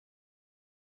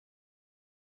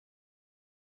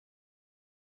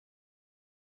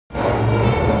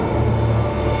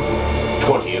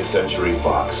Century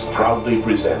Fox proudly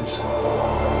presents,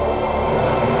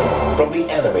 from the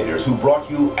animators who brought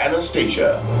you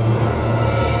Anastasia,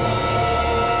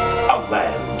 a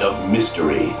land of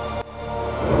mystery,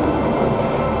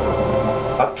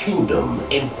 a kingdom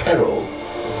in peril,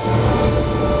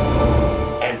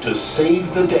 and to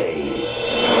save the day,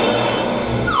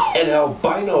 an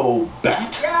albino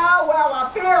bat? Yeah, well,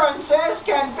 appearances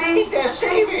can be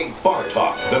deceiving.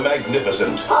 Bartok the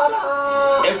Magnificent. Ta-da!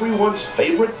 Everyone's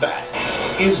favorite bat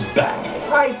is back.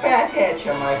 Right back at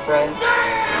you, my friend.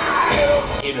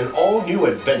 In an all-new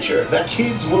adventure that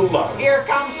kids will love. Here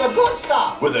comes the good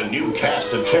stuff. With a new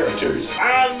cast of characters.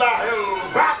 And the hill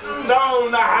batten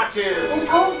down the hatches. This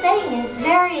whole thing is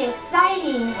very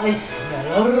exciting. I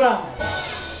smell a rat.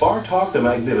 Bartok the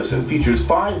Magnificent features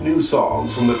 5 new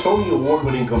songs from the Tony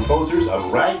Award-winning composers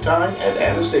of Ragtime and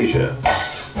Anastasia.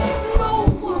 No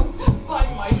one by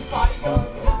my fire.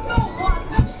 No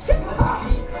one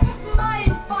sympathy. My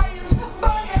fire's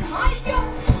burning higher.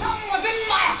 Someone's in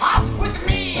my house with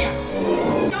me.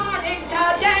 Starting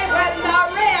today when the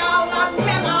real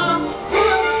Ludmilla.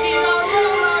 She's a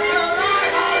ruler to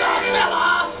rival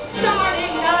Ludmilla.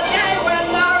 Starting today when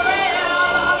the real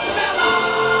Ludmilla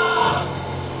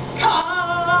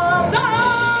comes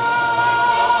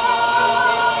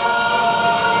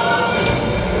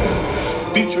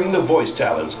out. Featuring the voice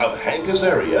talents of Hank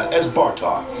Azaria as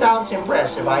Bartok. Sounds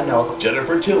impressive, I know.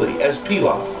 Jennifer Tilly as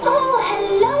Piloff. Oh,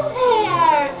 hello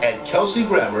there. And Kelsey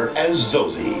Grammer as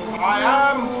Zozi. I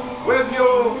am with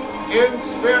you in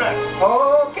spirit.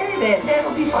 Okay then,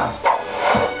 that'll be fun.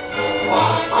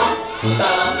 The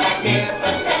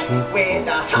Magnificent. With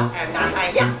the hot and the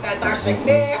high that are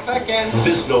significant.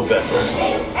 This November,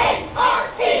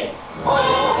 A-R-T.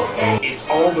 it's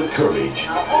all the courage,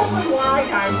 Now open wide,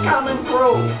 I'm coming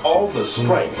through. all the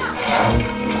strength,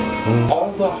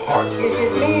 all the heart Is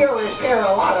it me or is there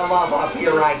a lot of love up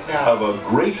here right now? of a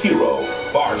great hero,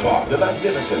 Bartok the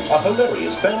Magnificent, a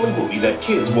hilarious family movie that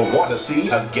kids will want to see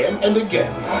again and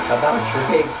again. How about your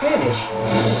big finish?